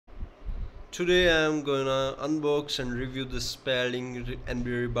Today I'm gonna unbox and review the Spalding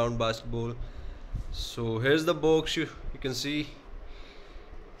NBA Rebound basketball. So here's the box. You can see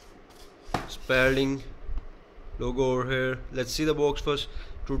Spalding logo over here. Let's see the box first.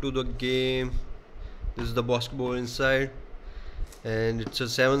 True to the game. This is the basketball inside, and it's a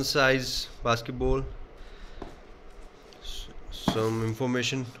 7 size basketball. Some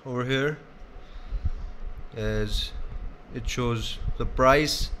information over here as it shows the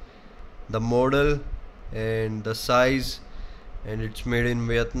price, the model, and the size, and it's made in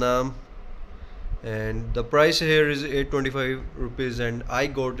Vietnam, and the price here is 825 rupees, and I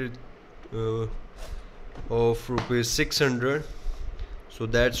got it of rupees 600, so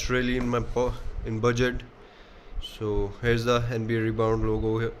that's really in my in budget. So here's the NBA Rebound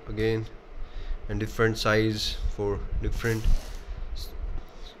logo here again, and different size for different,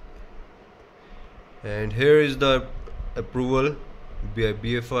 and here is the approval by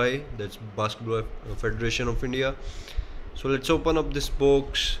BFI, that's Basketball Federation of India. So let's open up this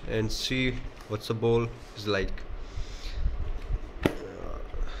box and see what's the ball is like.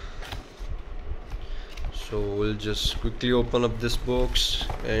 So we'll just quickly open up this box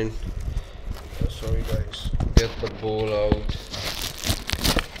and sorry guys, get the ball out.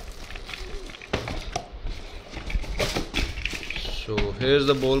 So here's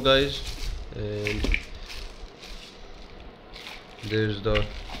the ball guys, and there's the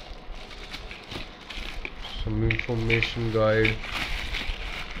some information guide.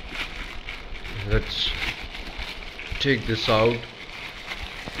 Let's take this out.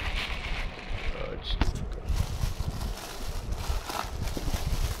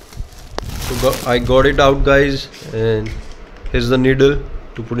 So I got it out guys, and here's the needle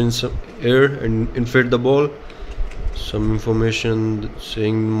to put in some air and inflate the ball. Some information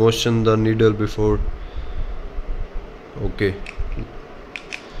saying motion the needle before. Okay,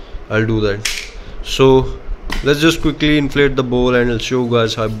 I'll do that. So let's just quickly inflate the ball and I'll show you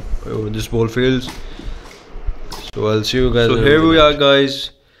guys how this ball feels. So I'll see you guys. So here we are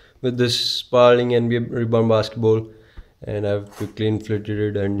guys with this Spalding NBA Rebound basketball, and I've quickly inflated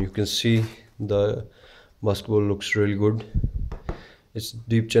it, and you can see the basketball looks really good. Its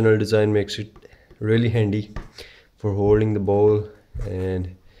deep channel design makes it really handy for holding the ball,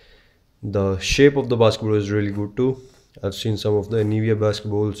 and the shape of the basketball is really good too. I've seen some of the Nivea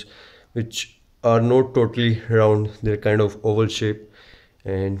basketballs which are not totally round, they're kind of oval shape,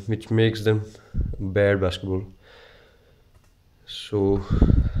 and which makes them bad basketball. So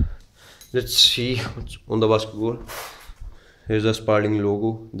let's see what's on the basketball. Here's the Spalding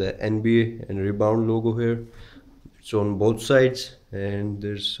logo, the NBA and Rebound logo here. It's on both sides, and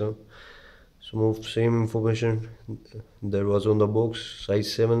there's some of same information that was on the box.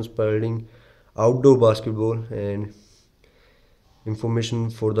 Size 7 Spalding outdoor basketball, and information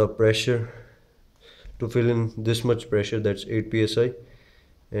for the pressure to fill in this much pressure, that's 8 psi,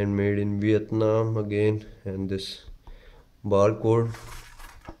 and made in Vietnam again, and this barcode.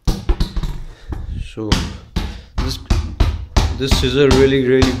 So this is a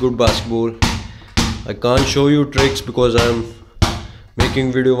really good basketball. I can't show you tricks because I'm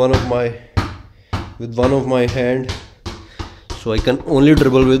making video with one of my hand, so I can only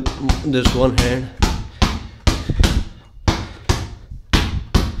dribble with this one hand.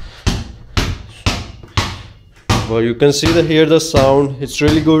 Well, you can see hear the sound, it's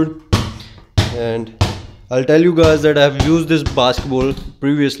really good. And I'll tell you guys that I've used this basketball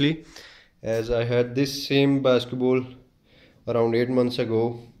previously, as I had this same basketball around 8 months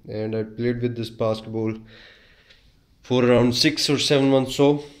ago, and I played with this basketball for around 6 or 7 months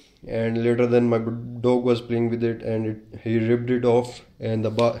so, and later then my dog was playing with it, and he ripped it off, and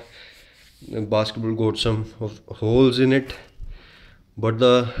the basketball got some holes in it. But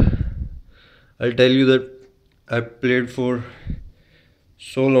I'll tell you that I played for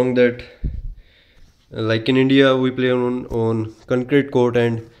so long that like in India we play on concrete court,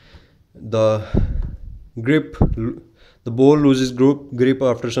 and the ball loses grip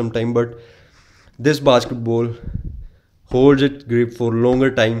after some time, but this basketball holds its grip for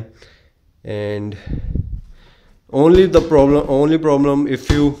longer time. And only problem if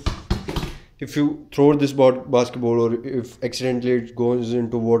you throw this basketball, or if accidentally it goes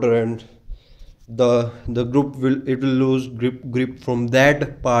into water, and the group will lose grip from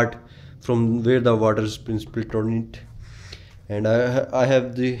that part from where the water has been spilled on it. And I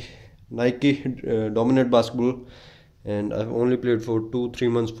have the Nike dominant basketball, and I've only played for 2-3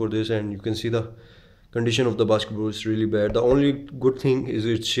 months for this, and you can see the condition of the basketball is really bad. The only good thing is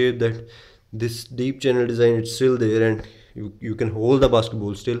its shape, that this deep channel design, it's still there, and you can hold the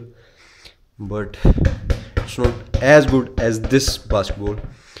basketball still, but it's not as good as this basketball.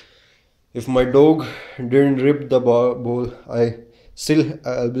 If my dog didn't rip the ball,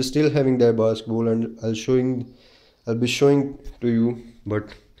 I'll be still having that basketball, and I'll be showing to you.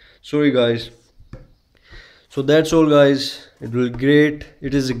 But sorry guys. So that's all guys.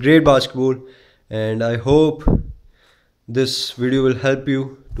 It is a great basketball, and I hope this video will help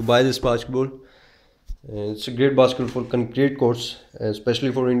you to buy this basketball. And it's a great basketball for concrete courts,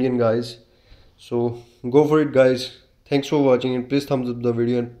 especially for Indian guys. So go for it guys. Thanks for watching, and please thumbs up the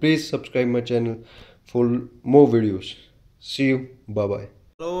video, and please subscribe my channel for more videos. See you. Bye bye.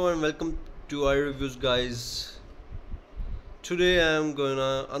 Hello and welcome to iReviews guys. Today I am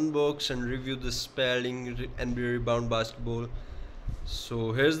gonna unbox and review the Spalding NBA Rebound basketball.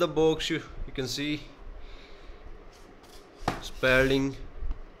 So here's the box. You can see Spalding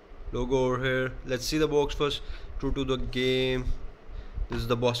logo over here. Let's see the box first. True to the game, this is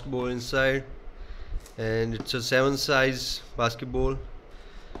the basketball inside, and it's a 7 size basketball.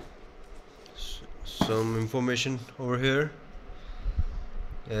 Some information over here,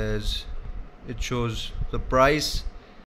 as it shows the price